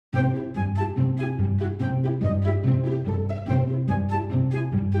Hi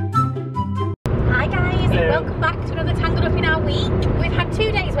guys, welcome back to another Tangled Up in our week. We've had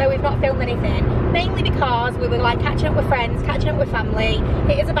 2 days where we've not filmed anything, mainly because we were like catching up with friends, catching up with family.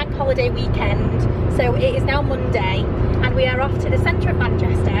 It is a bank holiday weekend, so it is now Monday and we are off to the centre of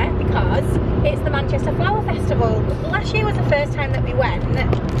Manchester because it's the Manchester Flower Festival. Last year was the first time that we went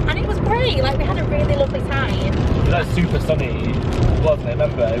and it was great, like we had a really lovely time. It was like super sunny, wasn't it?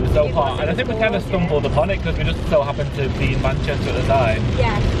 Remember, it was so hot, and I think we kind of stumbled upon it because we just so happened to be in Manchester at the time.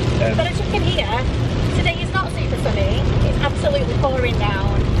 Yeah, but as you can hear, today is not super sunny, it's absolutely pouring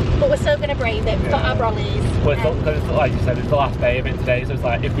down, but we're still going to brave it. We've got our brollies. Well, it's like you said, it's the last day of it today, so it's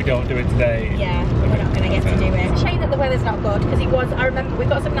like if we don't do it today, yeah, we're not going to get to do it. Shame that the weather's not good, because it was, I remember we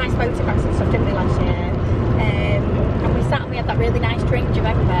got some nice photographs and stuff, didn't we, last year? And we sat and we had that really nice drink, do you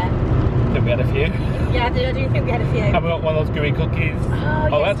remember? I think we had a few. Yeah, I do think we had a few. And we got one of those gooey cookies.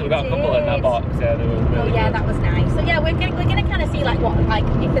 Oh, yes, we got a couple in that box. Yeah, they were really oh yeah, good. that was nice. So yeah, we're gonna kind of see like what, like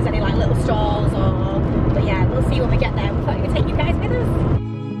if there's any like little stalls or, but yeah, we'll see when we get there. We thought we would take you guys with us.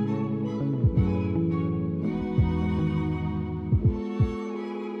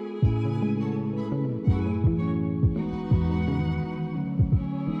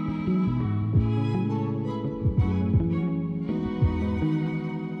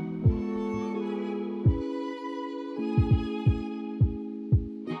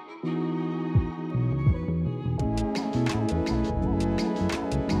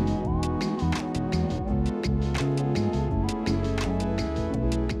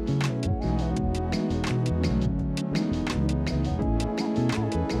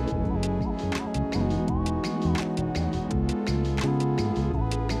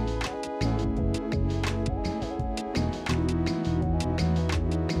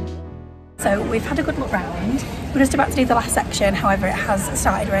 So we've had a good look round. We're just about to do the last section, however it has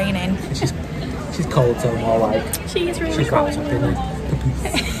started raining. She's cold, so more like She is really cold.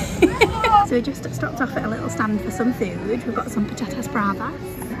 So we just stopped off at a little stand for some food. We've got some patatas bravas.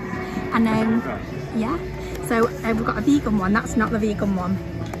 And then, yeah. So we've got a vegan one. That's not the vegan one.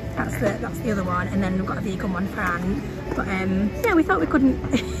 That's the other one. And then we've got a vegan one for Anne. But yeah, we thought we couldn't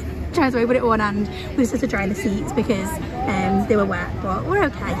try to with it one hand. We just had to dry the seats because they were wet, but we're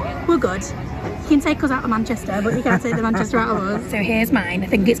okay. We're good. You can take us out of Manchester, but you can't take the Manchester out of us. So here's mine. I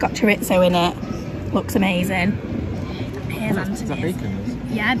think it's got chorizo in it. Looks amazing. Here's Anthony's. Is that bacon?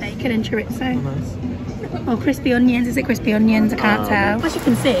 Yeah, bacon and chorizo. Oh, nice. Oh, crispy onions. Is it crispy onions? I can't tell. As you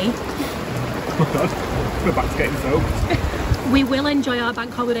can see, Oh god, we're back to getting soaked. we will enjoy our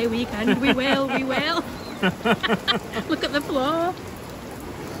bank holiday weekend. We will, we will. Look at the floor.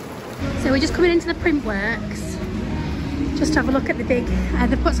 So we're just coming into the print works. Just to have a look at the big,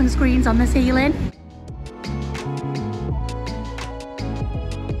 they've put some screens on the ceiling.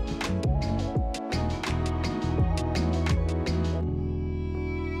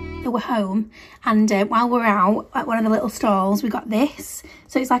 So we're home, and while we're out at one of the little stalls, we got this.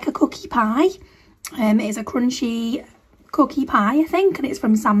 So it's like a cookie pie. It's a crunchy cookie pie, I think, and it's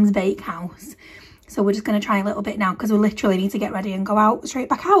from Sam's Bakehouse. So we're just going to try a little bit now because we literally need to get ready and go out straight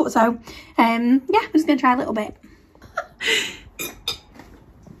back out. So yeah, we're just going to try a little bit.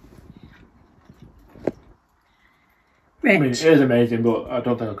 Rich. I mean, it is amazing, but I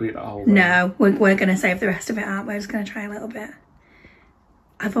don't think I'll eat that whole thing. No, we're going to save the rest of it, aren't we? We're just going to try a little bit.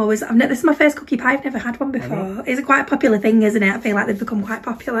 This is my first cookie pie. I've never had one before. It's quite a popular thing, isn't it? I feel like they've become quite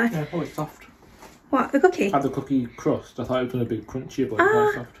popular. Yeah, oh, it's soft. What, the cookie? I had the cookie crust. I thought it was going to be crunchy, but it's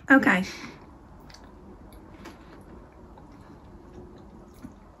quite soft. Okay.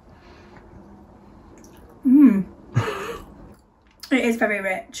 Mmm. It is very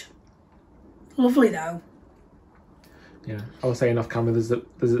rich. Lovely though. Yeah, I was saying off camera, there's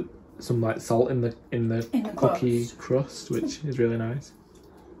some like salt in the cookie crust, which is really nice.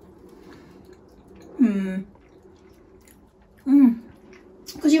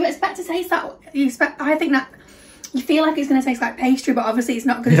 Because you expect to taste that. I think that you feel like it's going to taste like pastry, but obviously it's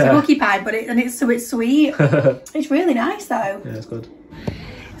not because it's a cookie pie. But it's sweet. It's really nice though. Yeah, it's good.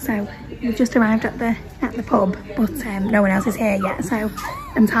 So we've just arrived at the pub, but no one else is here yet. So,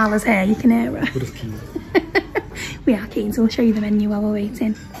 and Tala's here. You can hear her. We're just keen. We are keen, so we'll show you the menu while we're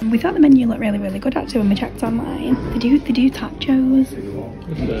waiting. We thought the menu looked really, really good actually when we checked online. They do tachos.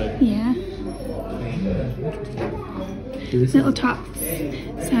 Yeah. Little tots.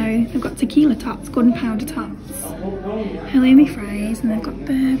 So they've got tequila tots, gunpowder tots, halloumi fries, and they've got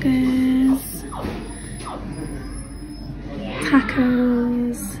burgers,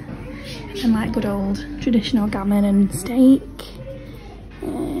 tacos, and like good old traditional gammon and steak.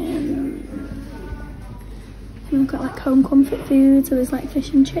 we've got like home comfort food, so there's like fish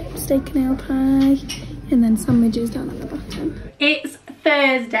and chips, steak and ale pie, and then sandwiches down at the bottom. It's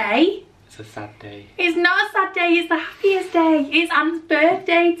Thursday. It's a sad day. It's not a sad day, it's the happiest day. It's Anne's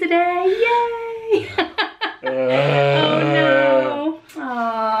birthday today, yay! Oh no.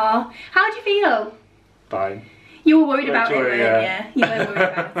 Aww. How do you feel? Fine. You were worried about it, weren't you? You were worried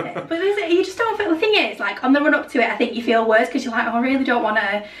about it. But you just don't feel, the thing is, like, on the run up to it, I think you feel worse because you're like, oh, I really don't want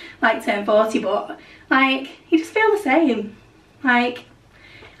to, like, turn 40, but, like, you just feel the same. Like,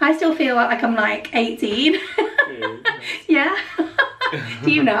 I still feel like I'm, like, 18. Yeah?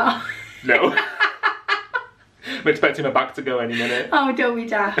 Do you not? No. I'm expecting my back to go any minute. Oh, don't be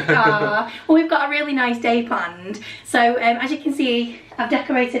daft. Well, we've got a really nice day planned. So, as you can see, I've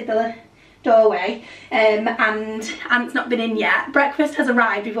decorated the doorway and Ant's not been in yet. Breakfast has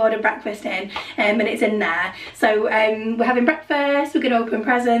arrived, we've ordered breakfast in and it's in there. So we're having breakfast, we're going to open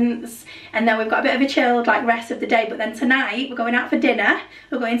presents, and then we've got a bit of a chilled like rest of the day. But then tonight we're going out for dinner.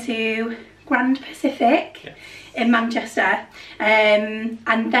 We're going to Grand Pacific in Manchester, and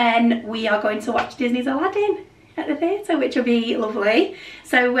then we are going to watch Disney's Aladdin at the theatre, which will be lovely.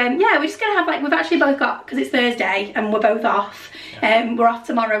 So yeah, we're just gonna have like, we've actually both got, because it's Thursday and we're both off, we're off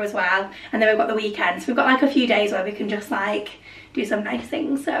tomorrow as well, and then we've got the weekend, so we've got like a few days where we can just like do some nice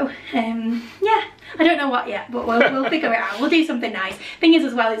things. So yeah, I don't know what yet, but we'll figure it out. We'll do something nice. Thing is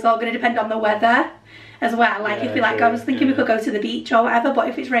as well, it's all going to depend on the weather as well. Like if we like, I was thinking we could go to the beach or whatever, but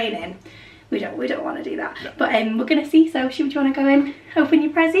if it's raining, we don't want to do that. No. But we're gonna see. So do you want to go and open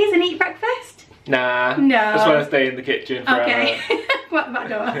your prezzies and eat breakfast? Nah. No. Just want to stay in the kitchen forever. Okay. What back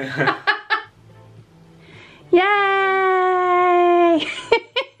door? Yay!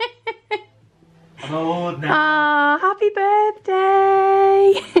 I'm old now. Oh, happy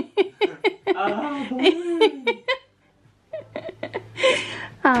birthday! Oh,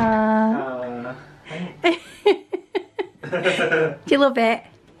 Do you love it?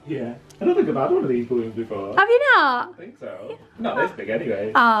 Yeah. I don't think I've had one of these balloons before. Have you not? I think so. Not this big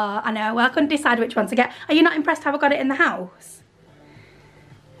anyway. Oh, I know. Well, I couldn't decide which one to get. Are you not impressed how I got it in the house?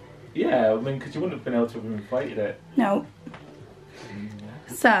 Yeah, I mean, because you wouldn't have been able to have inflated it. No.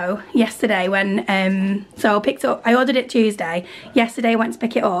 So, yesterday when, so I picked up, I ordered it Tuesday. Yesterday I went to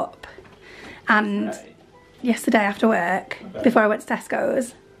pick it up. And yesterday after work, before I went to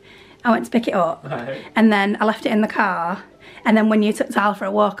Tesco's, I went to pick it up. Right. And then I left it in the car. And then when you took Tal for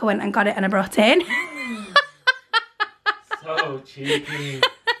a walk, I went and got it and I brought it in. So cheeky.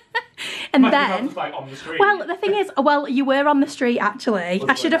 And Imagine then, was, like, on the street. well, the thing is, well, you were on the street actually.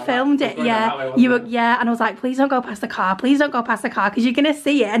 I should have filmed it, yeah. You were, yeah, and I was like, please don't go past the car, please don't go past the car, because you're gonna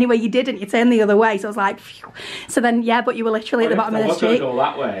see it anyway. You didn't. You turned the other way, so I was like, phew. So then, yeah, but you were literally at the bottom of the street. I was going to go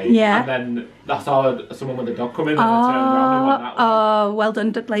that way, yeah. And then I saw someone with a dog come in, and I turned around and went that way. Oh, well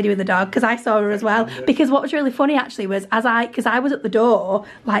done, lady with the dog, because I saw her as well. Because what was really funny actually was, because I was at the door,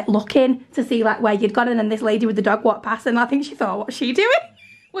 like looking to see like where you'd gone, and then this lady with the dog walked past, and I think she thought, what's she doing?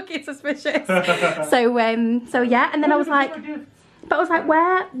 Looking suspicious. So yeah, and then I was like, but I was like,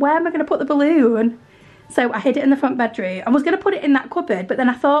 where am I going to put the balloon? So I hid it in the front bedroom. I was going to put it in that cupboard, but then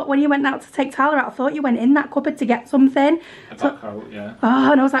I thought when you went out to take Tyler out, I thought you went in that cupboard to get something. Yeah.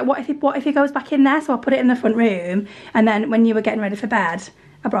 Oh, and I was like, what if he goes back in there? So I put it in the front room, and then when you were getting ready for bed,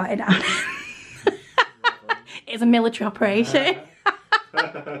 I brought it down. It's a military operation.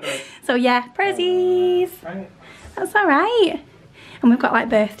 So yeah, prezzies. That's all right. And we've got like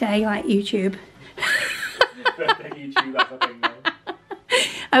birthday, like YouTube. Birthday YouTube, that's a thing now.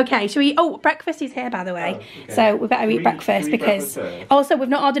 Okay, shall we? Oh, breakfast is here, by the way. Oh, okay. So we better eat breakfast because also we've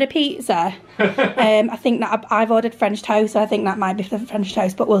not ordered a pizza. I think that I've ordered French toast, so I think that might be for the French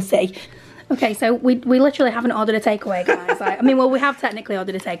toast, but we'll see. Okay, so we literally haven't ordered a takeaway, guys. Like, I mean, well, we have technically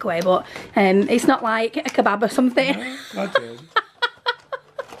ordered a takeaway, but it's not like a kebab or something.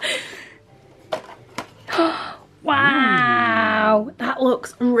 Wow, that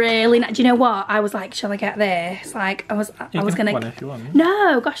looks really nice. Do you know what? I was like, shall I get this? Like, I was gonna. One if you want.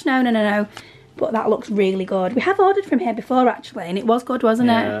 No, gosh, no. But that looks really good. We have ordered from here before actually, and it was good, wasn't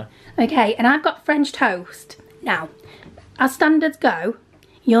it? Okay, and I've got French toast. Now, as standards go,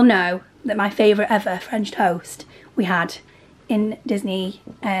 you'll know that my favourite ever French toast we had in Disney,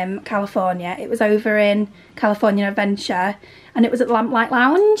 California. It was over in California Adventure, and it was at the Lamplight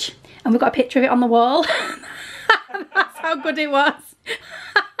Lounge, and we've got a picture of it on the wall. That's how good it was.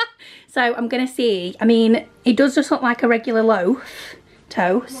 So I'm gonna see. I mean, it does just look like a regular loaf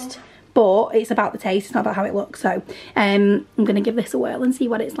toast, but it's about the taste, it's not about how it looks. So I'm gonna give this a whirl and see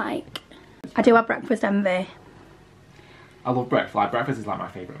what it's like. I do have breakfast envy. I love breakfast. Like, breakfast is like my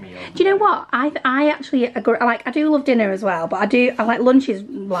favourite meal. Do you know what? I actually agree. Like, I do love dinner as well, but I like lunch is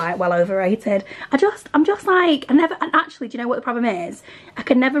like well overrated. I'm just like, and actually, do you know what the problem is? I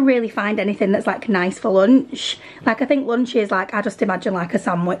can never really find anything that's like nice for lunch. Like, I think lunch is like, I just imagine like a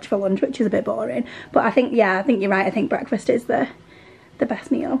sandwich for lunch, which is a bit boring. But I think, yeah, I think you're right. I think breakfast is the best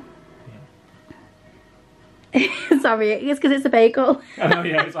meal. Yeah. Sorry, it's because it's a bagel. I know,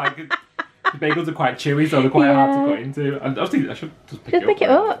 yeah, it's like... The bagels are quite chewy, so they're quite hard to cut into. And obviously, I should just pick it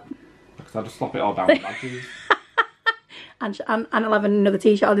up. Because I'll just slop it all down with bad juice. And I'll have another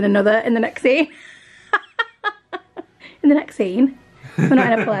t-shirt in the next scene. In the next scene? We're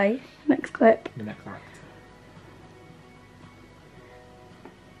not in a play. Next clip. The next act.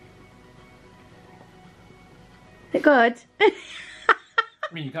 Is it good?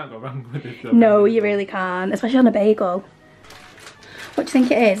 I mean, you can't go wrong with it though. No, you really can't. Especially on a bagel. What do you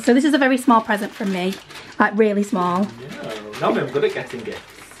think it is? So this is a very small present from me. Like, really small. Yeah, no, I'm good at getting gifts.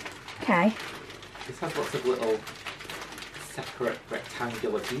 Okay. This has lots of little separate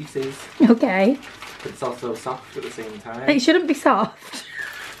rectangular pieces. Okay. But it's also soft at the same time. It shouldn't be soft.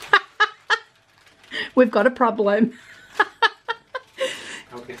 We've got a problem.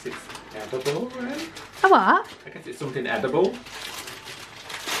 I guess it's edible, right? A what? I guess it's something edible.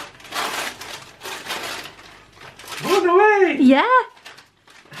 Oh, no way! Yeah.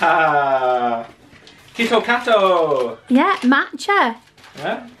 Ah, Kito Kato! Yeah, matcha.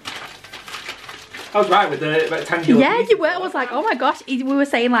 Yeah? I was right with the rectangular. Yeah, you were. I was like, oh my gosh. We were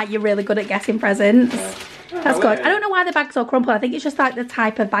saying like you're really good at guessing presents. Yeah. That's good. I don't know why the bag's so crumpled. I think it's just like the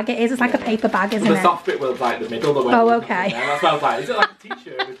type of bag it is. It's like a paper bag, isn't it? The soft bit was like the middle. Oh, okay. That's why I was like, is it like a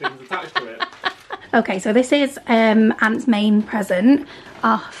t-shirt with things attached to it? Okay, so this is Ant's main present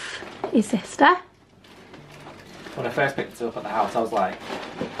off his sister. When I first picked it up at the house, I was like,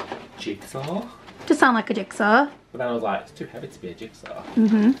 jigsaw? Does sound like a jigsaw. But then I was like, it's too heavy to be a jigsaw.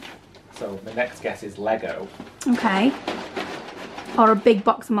 Mm-hmm. So the next guess is Lego. Okay. Or a big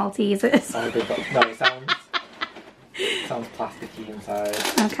box of Maltesers. Or a big box. No, it sounds plasticky inside.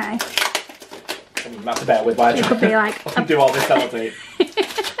 Okay. And you have to bear with why It could be like I do all this sellotape.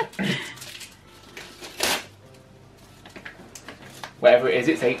 Whatever it is,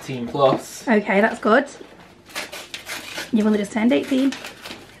 it's 18 plus. Okay, that's good. You've only just turned 18.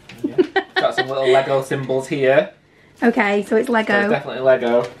 Yeah. Got some little Lego symbols here. Okay, so it's Lego. So it's definitely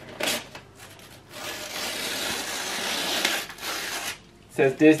Lego. It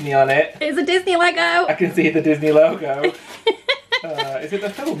says Disney on it. It's a Disney Lego. I can see the Disney logo. Is it the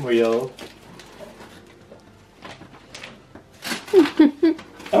film reel?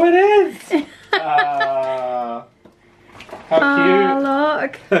 Oh, it is! How cute. Oh,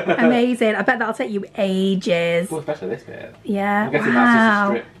 look. Amazing. I bet that'll take you ages. Well, especially this bit. Yeah. I'm guessing that's just a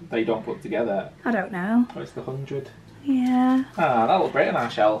strip that you don't put together. I don't know. Oh, it's the 100. Yeah. Ah, that looks great on our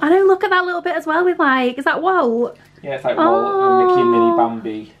shelf. I know, look at that little bit as well with like, is that Walt? Yeah, it's like Walt and Mickey and Minnie,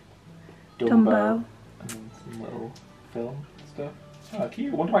 Bambi, Dumbo. And some little film stuff. Oh,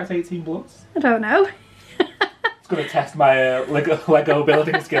 cute. I wonder why it's 18 plus. I don't know. It's going to test my Lego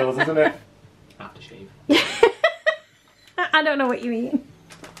building skills, isn't it? Aftershave. I don't know what you mean.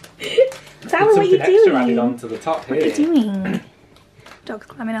 Sarah, what are you doing? Extra added on to the top here. What are you doing? Dog's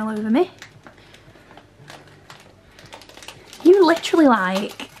climbing all over me. You literally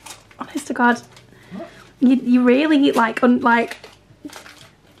like, honest to God, you really like,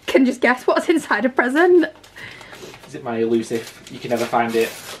 can just guess what's inside a present. Is it my elusive? You can never find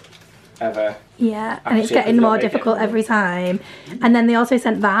it, ever. Yeah, and it's getting more difficult every time. And then they also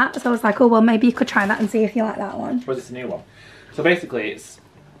sent that, so I was like, oh well, maybe you could try that and see if you like that one. Or is this a new one? So basically, it's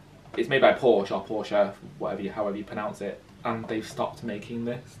made by Porsche or Porsche, however you pronounce it, and they've stopped making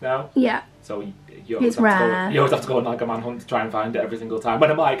this now. Yeah. So you always have to go on like a manhunt to try and find it every single time. When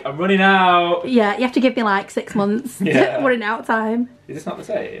I'm like, I'm running out. Yeah, you have to give me like 6 months. Yeah. Running out time. Is this not the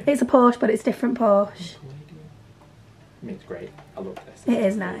same? It's a Porsche, but it's different Porsche. I mean, it's great. I love this. It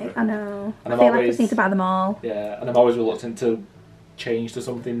is nice. I know. And I feel like I just need to buy them all. Yeah, and I'm always reluctant to change to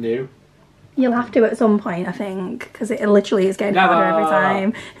something new. You'll have to at some point, I think, because it literally is getting harder every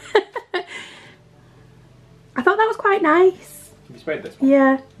time. I thought that was quite nice. Have you sprayed this one?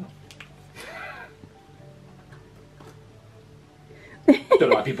 Yeah. Don't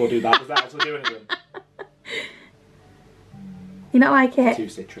know why people do that. Does that actually do anything? You not like it? Too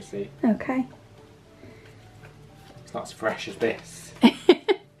citrusy. Okay. It's not as fresh as this.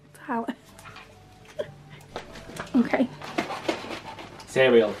 Okay.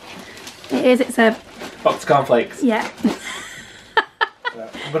 Cereal. It is, it's a... Box of cornflakes. Yeah.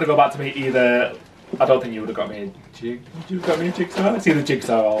 I'm going to go back to me either... I don't think you would have got me a jigsaw. It's either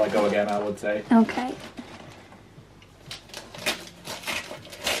jigsaw or Lego again, I would say. Okay.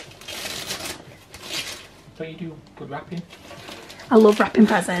 Don't you do good wrapping? I love wrapping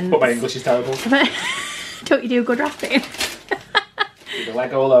presents. But my English is terrible. Don't you do good wrapping? Do the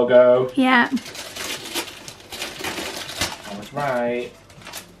Lego logo. Yeah. I was right.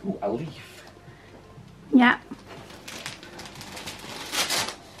 Ooh, a leaf. Yeah.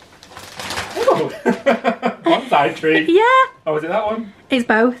 Oh! Bonsai tree. Yeah. Oh, is it that one? It's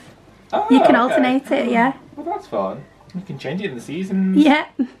both. Oh, You can okay. alternate it, yeah. Well, that's fun. You can change it in the seasons. Yeah.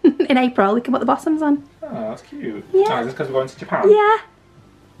 In April, we can put the bottoms on. Oh, that's cute. Yeah. Oh, is this because we're going to Japan? Yeah.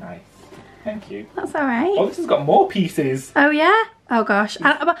 Nice. Thank you. That's alright. Oh, this has got more pieces. Oh, yeah? Oh, gosh.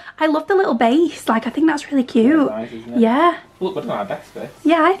 I love the little base. Like, I think that's really cute. That's nice, isn't it? Yeah. Look good on our best bit.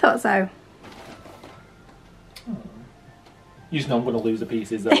 Yeah, I thought so. You just know I'm going to lose the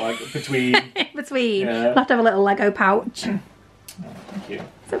pieces that like between. Between. Yeah. We'll have to have a little Lego pouch. Oh, thank you.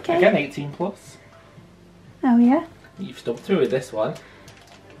 It's okay. Again, 18 plus. Oh, yeah? You've stubbed through with this one.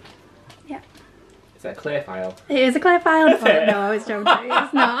 Yeah. Is that a clear file? It is a clear file. Is it? No, I was joking.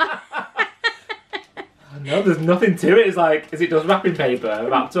 It's not. No, there's nothing to it. It's like, is it just wrapping paper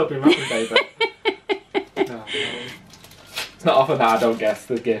wrapped up in wrapping paper? Oh, no. It's not often that I don't guess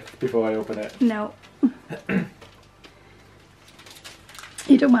the gift before I open it. No.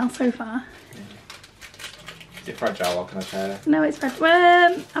 You've done well so far. Is it fragile or can I tear it? No, it's red.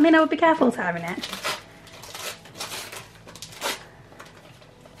 Well, I mean, I would be careful tearing it.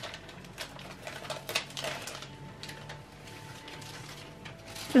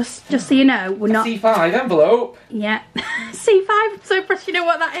 Just so you know, we're not. C5 envelope. Yeah, C5. I'm so impressed. You know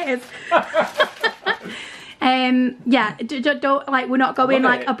what that is. Yeah. Don't like. We're not going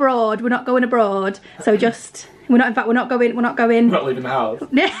like abroad. We're not going abroad. So just. We're not. In fact, we're not going. We're not going. We're not leaving the house.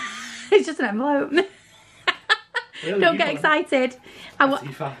 It's just an envelope. Really? Don't get excited.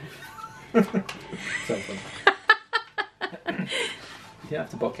 C5. So fun. You don't have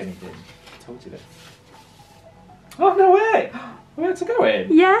to book anything. I told you this. Oh, no way! We had to go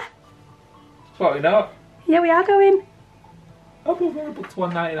in? Yeah. What, we're not? Yeah, we are going. Oh, but we've only booked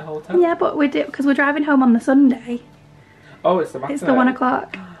one night in a hotel. Yeah, but we do because we're driving home on the Sunday. Oh, it's the matinee. It's the 1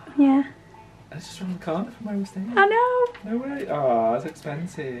 o'clock. Yeah. It's just around the corner from where we're staying. I know. No way. Oh, that's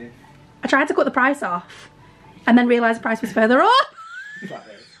expensive. I tried to cut the price off and then realised the price was further up. Like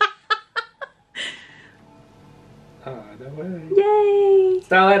this. Oh, no way. Yay.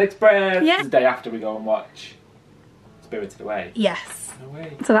 Starlight Express. Yeah. It's the day after we go and watch Spirited Away. Yes. No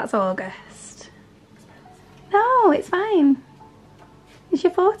way. So that's August. No, it's fine. It's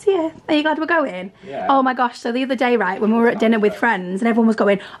your 40th. Are you glad we're going? Yeah. Oh my gosh, so the other day, right, when we were at dinner with friends and everyone was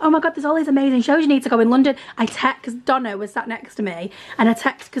going, oh my god, there's all these amazing shows you need to go in London. I text, because Donna was sat next to me, and I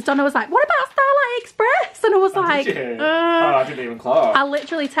text, because Donna was like, what about Starlight Express? And I was like, did you? Oh, I didn't even clock. I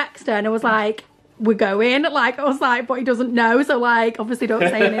literally texted her and I was like, we're going. Like, I was like, but he doesn't know, so like, obviously don't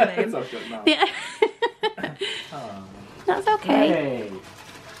say anything. So good now. Yeah. Oh. That's okay. Hey.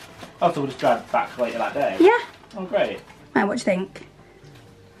 Oh, so we'll just drive back later that day? Yeah. Oh, great. Right, what do you think?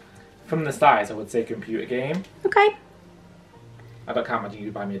 From the size, I would say computer game. Okay. I can't imagine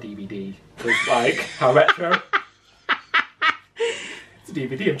you buy me a DVD. It's like, how retro. It's a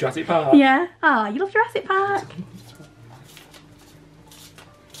DVD of Jurassic Park. Yeah. Oh, you love Jurassic Park.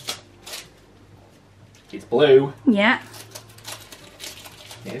 It's blue. Yeah.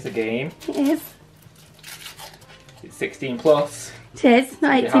 Here's a game. It is. It's 16 plus. It is.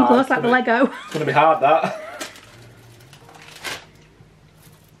 Not 18 plus, like the Lego. It's gonna be hard, that.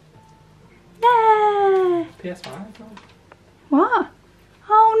 Yeah. PS5. What?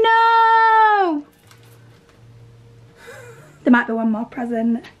 Oh no! There might be one more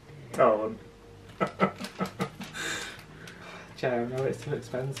present. Oh. Joe, no, it's too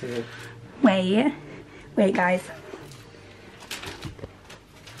expensive. Wait. Wait, guys.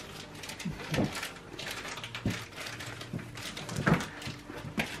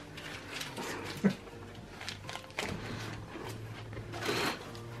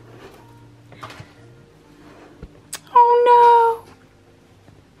 Oh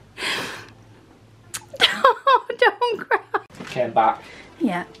no! Oh, don't cry. Came back.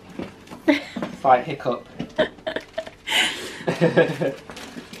 Yeah. Slight hiccup. Do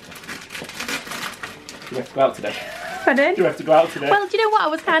you have to go out today? Pardon? Do you have to go out today? Well, do you know what I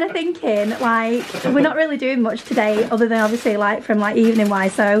was kind of thinking? Like, we're not really doing much today, other than obviously like from like evening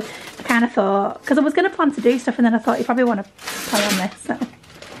wise. So I kind of thought, because I was going to plan to do stuff, and then I thought you probably want to play on this. So,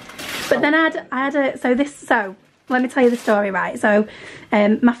 but then I had a so let me tell you the story, right? So,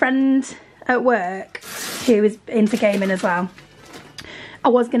 my friend at work, who is into gaming as well, I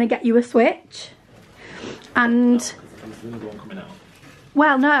was going to get you a Switch, and There's another one coming out.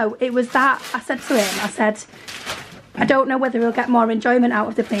 well, no, it was that I said to him, I said, I don't know whether we'll get more enjoyment out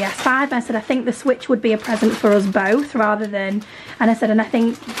of the PS5. And I said, I think the Switch would be a present for us both rather than, and I said, and I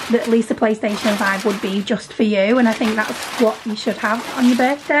think that at least the PlayStation 5 would be just for you. And I think that's what you should have on your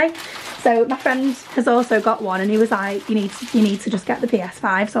birthday. So my friend has also got one and he was like, you need to just get the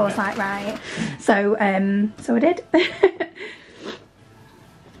PS5. So I was like, right. So, so I did. I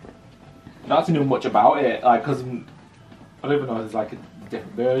don't actually know much about it, like, because I don't even know if there's like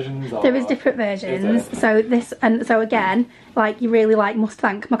different versions. Or, there is different versions. So this, and so again, like, you really must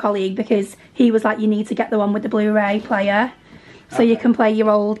thank my colleague because he was like, you need to get the one with the Blu-ray player, so you can play your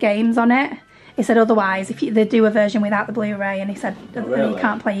old games on it. He said otherwise, if they do a version without the Blu-ray, and he said you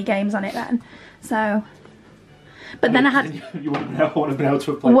can't play your games on it then. So. But then I had... You wouldn't have been able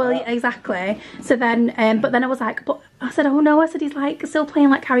to play that. Exactly. So then, but then I was like, but I said, oh no, I said, he's like still playing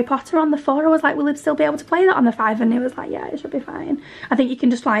like Harry Potter on the 4. I was like, will he still be able to play that on the 5? And he was like, yeah, it should be fine. I think you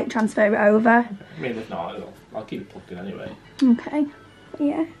can just like transfer it over. I mean, if not, I'll keep it plugged in anyway. Okay.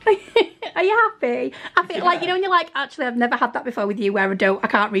 Yeah. Are you happy? I feel like, you know, when you're like, actually, I've never had that before with you where I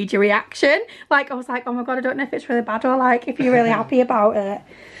can't read your reaction. Like, I was like, oh my God, I don't know if it's really bad or like if you're really happy about it.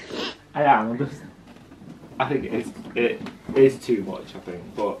 I am. I think it is too much, I think,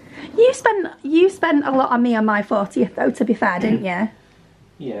 but... You spent a lot on me on my 40th though, to be fair, didn't you?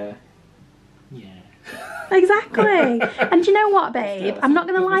 Yeah. Yeah. Exactly. And do you know what, babe? I'm not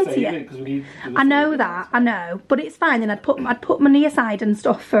going to lie to you. I know that, I know. But it's fine, and I'd put money aside and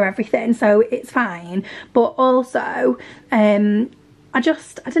stuff for everything, so it's fine. But also, I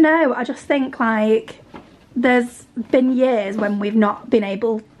don't know, I just think like there's been years when we've not been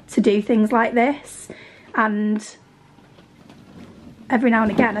able to do things like this. And every now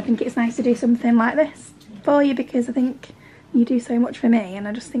and again I think it's nice to do something like this for you because I think you do so much for me and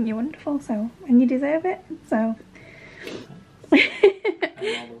I just think you're wonderful, so, and you deserve it, so.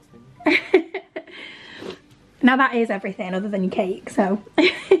 Now that is everything other than your cake, so.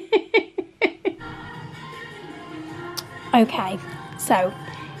 Okay, so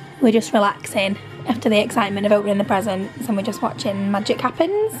we're just relaxing after the excitement of opening the presents and we're just watching Magic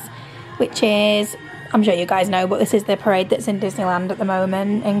Happens, which is, I'm sure you guys know, but this is the parade that's in Disneyland at the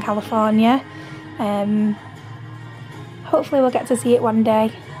moment in California. Hopefully we'll get to see it one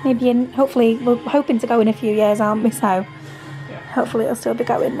day. Hopefully we're hoping to go in a few years, aren't we? So yeah. Hopefully it'll still be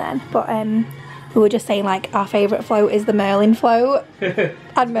going then. But we were just saying like our favourite float is the Merlin float.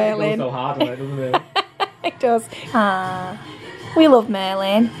 And Merlin. It goes so hard on it, doesn't it? It does. We love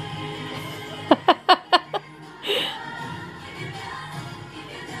Merlin.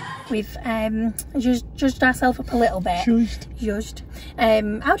 We've judged ourselves up a little bit. Judged.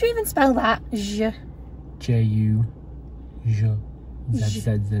 How do you even spell that? J-U. Z.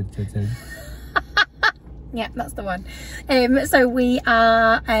 Yeah, that's the one. So we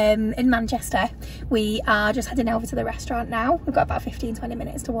are in Manchester. We are just heading over to the restaurant now. We've got about 15-20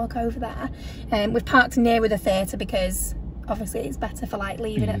 minutes to walk over there. We've parked near the theatre because obviously it's better for like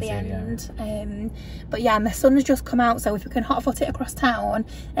leaving at the end. Yeah. But yeah, and the sun's just come out, so if we can hot foot it across town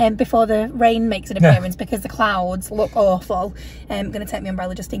before the rain makes an appearance because the clouds look awful. I'm going to take my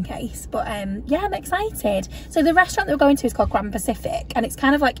umbrella just in case, but yeah, I'm excited. So the restaurant that we're going to is called Grand Pacific and it's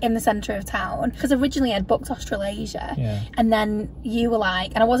kind of like in the centre of town because originally I'd booked Australasia, and then you were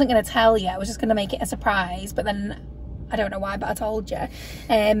like, and I wasn't going to tell you, I was just going to make it a surprise, but then I don't know why, but I told you.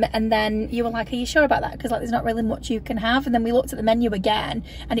 And then you were like, are you sure about that? Because like, there's not really much you can have. And then we looked at the menu again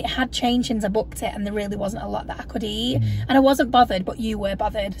and it had changed since I booked it and there really wasn't a lot that I could eat. And I wasn't bothered, but you were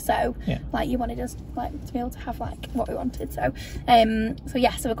bothered. So like you wanted us like to be able to have like what we wanted. So so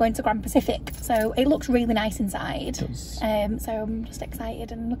yeah, so we're going to Grand Pacific. So it looks really nice inside. It does. So I'm just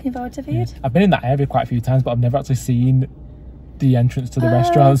excited and looking forward to food. I've been in that area quite a few times, but I've never actually seen the entrance to the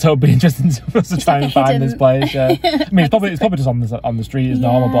restaurant, so it'll be interesting for us to try and find this place. I mean, it's probably just on the street as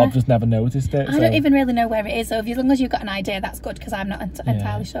normal, but I've just never noticed it. I don't even really know where it is, so as long as you've got an idea, that's good, because I'm not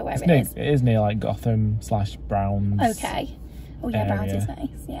entirely sure where it is. It is near like Gotham/Browns. Okay. Oh yeah, Browns is nice.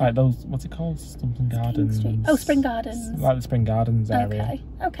 Yeah. Like those, what's it called? Something Gardens. Oh, Spring Gardens. Like the Spring Gardens area.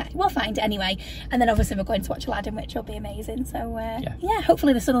 Okay, we'll find it anyway. And then obviously we're going to watch Aladdin, which will be amazing. So yeah,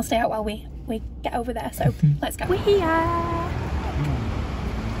 hopefully the sun will stay out while we get over there. So let's go. We're here.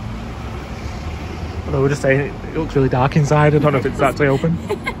 Although we're just saying it looks really dark inside. I don't know if it's actually open.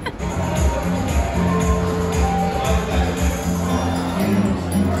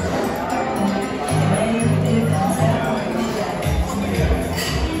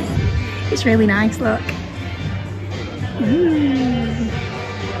 It's really nice, look.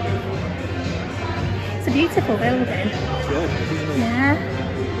 It's a beautiful building. It's really nice, isn't it? Yeah.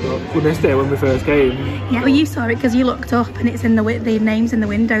 We missed it when we first came. Yeah, well you saw it because you looked up and it's in the names in the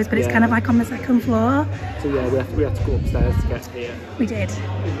windows, but it's kind of like on the second floor. So yeah, we had to go upstairs to get here. We did.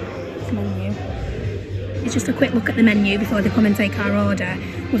 It's menu. It's just a quick look at the menu before they come and take our order.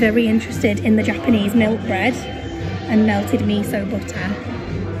 We're very interested in the Japanese milk bread and melted miso butter.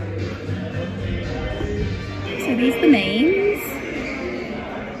 So these are the names.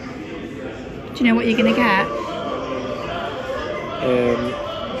 Do you know what you're gonna get?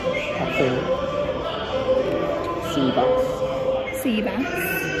 I think sea bass. Sea bass.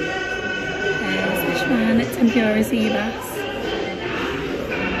 There's this one, tempura sea bass.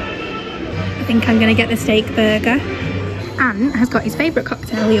 I think I'm gonna get the steak burger. Ant has got his favourite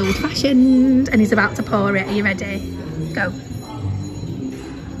cocktail, the old fashioned, and he's about to pour it. Are you ready? Go.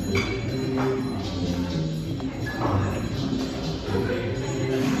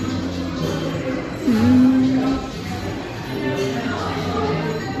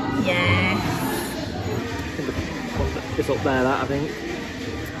 It's up there, that I think.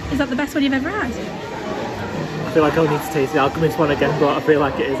 Is that the best one you've ever had? I feel like I'll need to taste the Alchemist one again, but I feel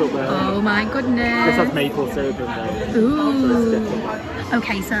like it is up there. Oh my goodness. This has maple syrup in there. Ooh.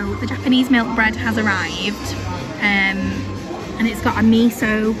 Okay, so the Japanese milk bread has arrived. And it's got a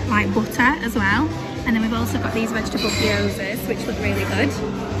miso like butter as well. And then we've also got these vegetable gyozas, which look really good.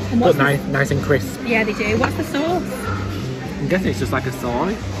 And look nice and crisp. Yeah, they do. What's the sauce? I'm guessing it's just like a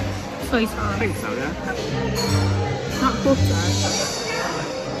soy. Soy sauce. I think so, yeah. Not butter.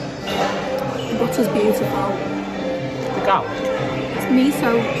 The butter's beautiful. The cow? It's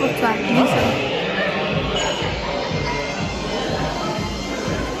miso butter. Miso.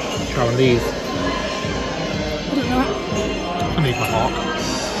 Trying these. I don't know. I need my fork.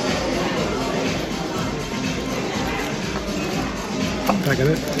 Can I get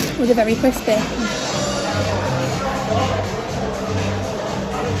it? Well, they're very crispy.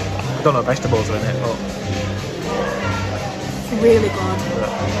 I don't know vegetables are in it, but it's really good.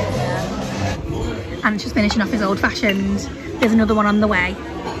 Yeah. And just finishing off his old fashioned. There's another one on the way.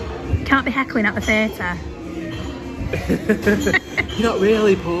 Can't be heckling at the theatre. You're not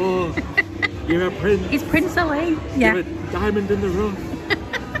really poor. You're a prince. It's princely. Yeah. You're a diamond in the rough.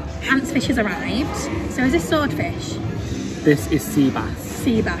 Ant's fish has arrived. So is this swordfish? This is sea bass.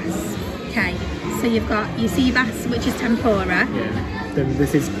 Sea bass. Okay. So you've got your sea bass, which is tempura. Yeah. Then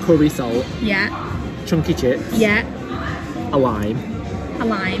this is curry salt. Yeah. Chunky chips. Yeah. A lime. A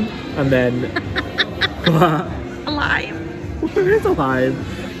lime. And then what? A lime. There is a lime.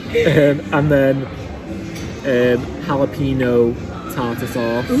 And then jalapeno tartar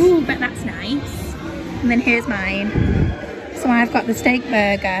sauce. Ooh, but that's nice. And then here's mine. So I've got the steak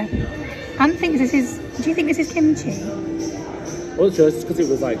burger. Ant thinks this is. Do you think this is kimchi? Well, it's just because it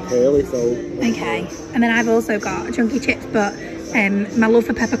was like curly, so. Okay. And then I've also got chunky chips, but my love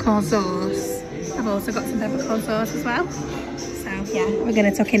for peppercorn sauce. I've also got some peppercorn sauce as well. So yeah, we're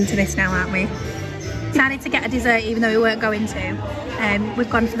gonna tuck into this now, aren't we? Decided to get a dessert even though we weren't going to. We've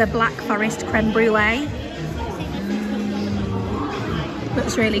gone for the Black Forest creme brulee.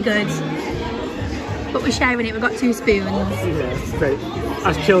 Looks really good. But we're sharing it, we've got 2 spoons. Yeah, great.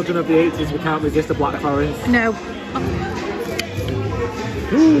 As children of the 80s, we can't resist a Black Forest. No.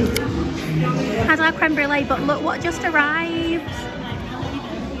 Has our creme brulee, but look what just arrived.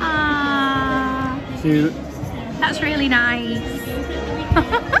 Ah. Cute. That's really nice.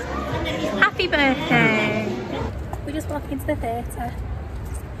 Happy birthday. We just walked into the theatre.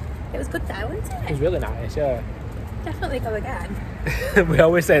 It was good though, wasn't it? It was really nice, yeah. Definitely go again. We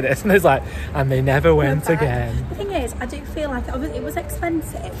always say this, and it's like, and they never went again. The thing is, I do feel like it was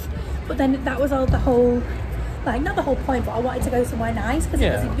expensive, but then that was all the whole, like not the whole point, but I wanted to go somewhere nice because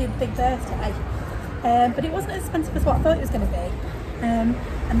it was a big birthday. But it wasn't as expensive as what I thought it was going to be. And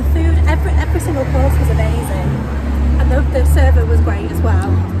the food, every single course was amazing, and the server was great as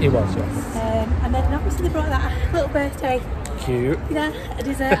well. It was, yes. And then obviously they brought that little birthday, cute, a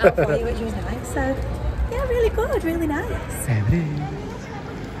dessert out for you, which was nice. So yeah, really good, really nice.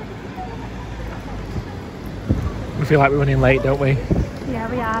 We feel like we're running late, don't we? Yeah,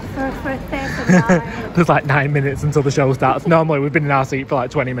 we are for a theatre. There's like 9 minutes until the show starts. Normally we've been in our seat for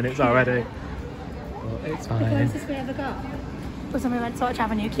like 20 minutes already. But it's fine. The closest we ever got was when we went to Torch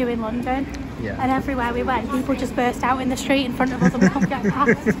Avenue queue in London. Yeah. And everywhere we went, people just burst out in the street in front of us and we couldn't get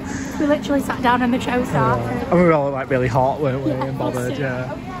past. We literally sat down and the show started. And we were all like really hot, weren't we? And bothered,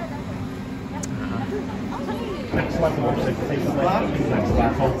 yeah. Next level of next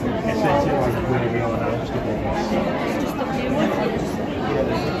level.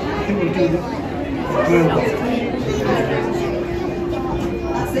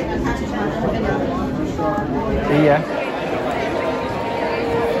 Yeah.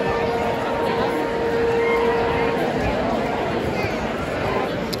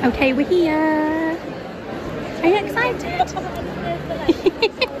 Okay, we're here. Are you excited?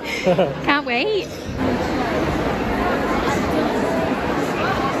 Can't wait.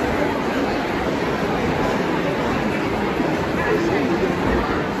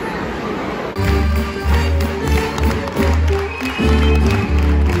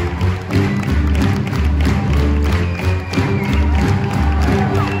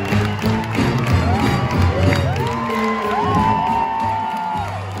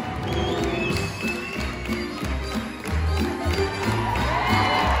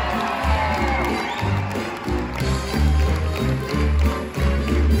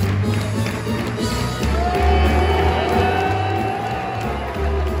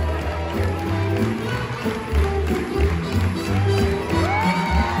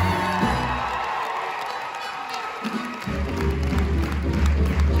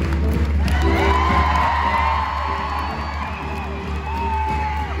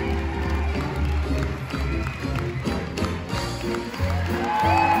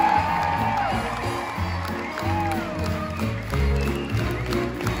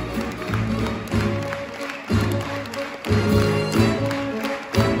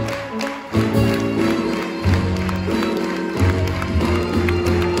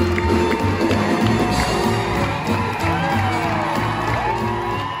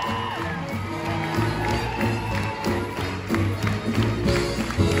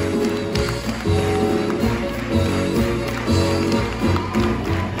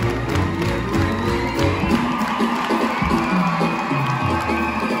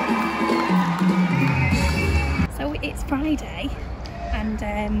 Friday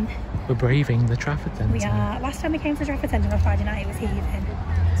and we're braving the Trafford Centre. We are. Last time we came to the Trafford Centre on Friday night it was heaving,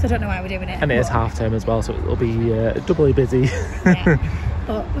 so I don't know why we're doing it. And it is half term as well, so it'll be doubly busy. Yeah.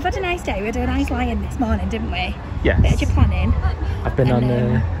 But we've had a nice day. We had a nice lie-in this morning, didn't we? Yes. Bit of your planning. I've been on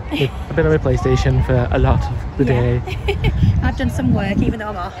I've been on my PlayStation for a lot of the day. I've done some work even though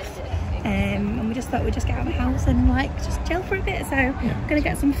I'm off. And we just thought we'd just get out of the house and like just chill for a bit, so I'm gonna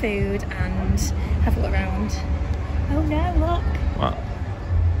get some food and have a look around. Oh no, look. What?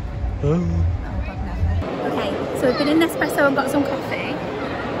 Oh God, never. Okay, so we've been in Nespresso and got some coffee.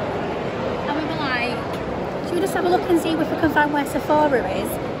 And we were like, should we just have a look and see if we can find where Sephora is?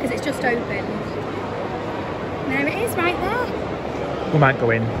 Because it's just opened. There it is, right there. We might go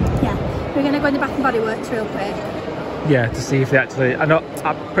in. Yeah, we're going to go in the Bath and Body Works real quick. Yeah, to see if they actually...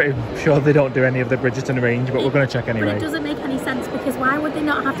 I'm pretty sure they don't do any of the Bridgerton range, but we're going to check anyway. But it doesn't make any sense because why would they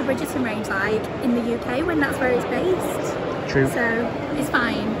not have the Bridgerton range like in the UK when that's where it's based? True. So it's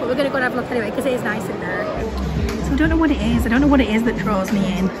fine, but we're going to go and have a look anyway because it is nice in there. So I don't know what it is. I don't know what it is that draws me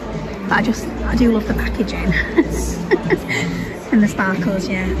in. But I do love the packaging. And the sparkles,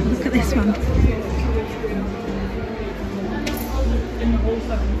 yeah. Look at this one.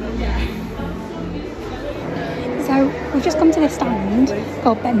 So we've just come to this stand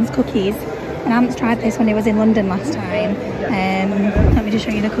called Ben's Cookies, and Ant's tried this when he was in London last time. Let me just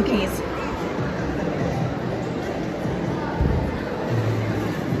show you the cookies.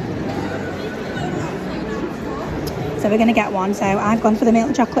 So we're going to get one. So I've gone for the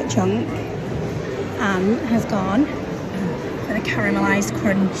milk chocolate chunk. Ant has gone for the caramelised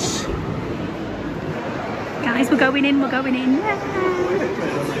crunch. Guys, we're going in, we're going in. Yeah.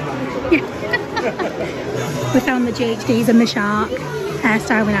 We found the GHDs and the shark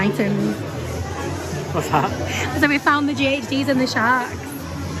hairstyling items. What's that? So we found the GHDs and the sharks.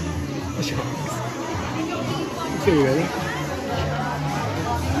 The sharks? Really?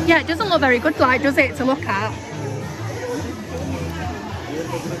 Yeah, it doesn't look very good, like, does it, to look at?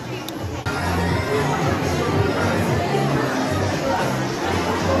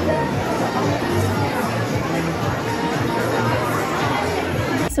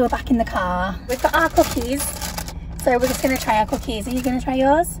 So we're back in the car. We've got our cookies. So we're just going to try our cookies. Are you going to try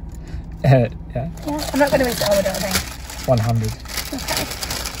yours? Yeah. Yeah? I'm not going to eat it all, I don't think. One-handed. Okay.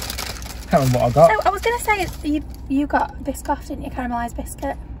 Can't remember what I got. So I was going to say, you got Biscoff, didn't you? Caramelised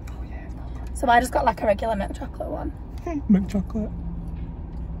biscuit. Oh yeah. So I just got like a regular milk chocolate one. Milk chocolate.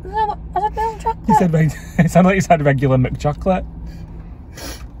 No, I said milk chocolate. You said, it sounded like you said regular milk chocolate.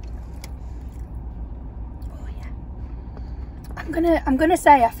 Oh yeah. I'm gonna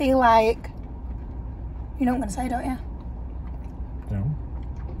say I feel like, you know what I'm gonna say, don't you? No.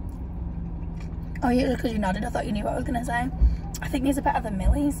 Oh yeah, because you nodded. I thought you knew what I was gonna say. I think these are better than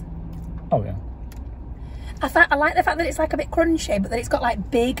Millie's. Oh yeah. I like the fact that it's like a bit crunchy, but that it's got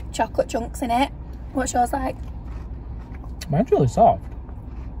like big chocolate chunks in it. What's yours like? Mine's really soft.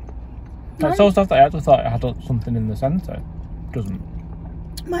 It's so soft that I actually thought it had something in the centre. It doesn't.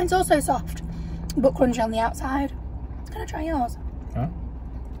 Mine's also soft, but crunchy on the outside. I'm gonna try yours. Yeah.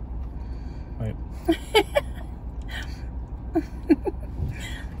 Wait.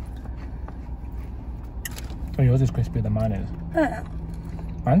 Oh, yours is crispier than mine is.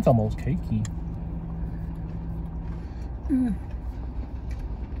 Mine's almost cakey.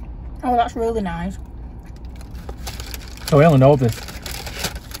 Oh, that's really nice. So I only know this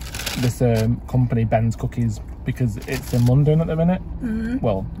company, Ben's Cookies, because it's in London at the minute.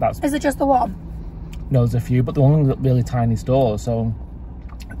 Well, that's... Is it just the one? No, there's a few, but they're only really tiny stores, so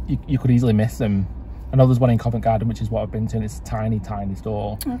you could easily miss them. I know there's one in Covent Garden, which is what I've been to, and it's a tiny, tiny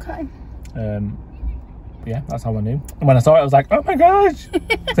store. Okay. Yeah, that's how I knew. And when I saw it, I was like, oh my gosh! So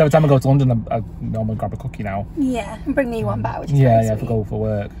every time I go to London, I normally grab a cookie now. Yeah, and bring me one back, which is yeah, if I go for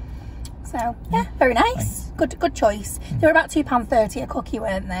work. So, yeah, very nice. Good choice. They were about £2.30 a cookie,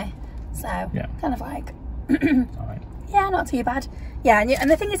 weren't they? So, yeah, kind of like... Alright. Yeah, not too bad. Yeah, and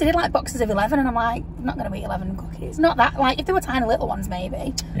the thing is, I did like boxes of 11, and I'm like, I'm not going to eat 11 cookies. Not that, like, if they were tiny little ones,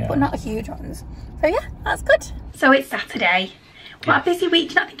 maybe, but not huge ones. So, yeah, that's good. So, it's Saturday. What a busy week.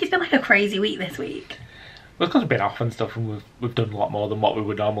 Do you not think it's been like a crazy week this week? Well, it's because we've been off and stuff, and we've done a lot more than what we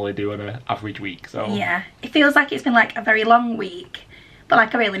would normally do on an average week, so... Yeah, it feels like it's been like a very long week, but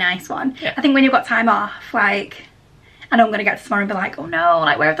like a really nice one. Yeah. I think when you've got time off, like... I know I'm going to get to tomorrow and be like, oh no,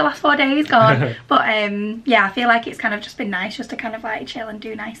 like where have the last 4 days gone? But yeah, I feel like it's kind of just been nice just to kind of like chill and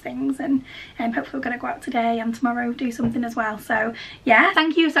do nice things, and hopefully we're going to go out today and tomorrow do something as well. So yeah,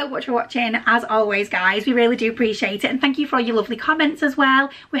 thank you so much for watching as always, guys. We really do appreciate it, and thank you for all your lovely comments as well.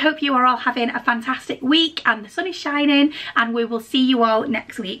 We hope you are all having a fantastic week and the sun is shining, and we will see you all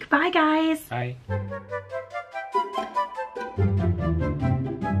next week. Bye guys. Bye.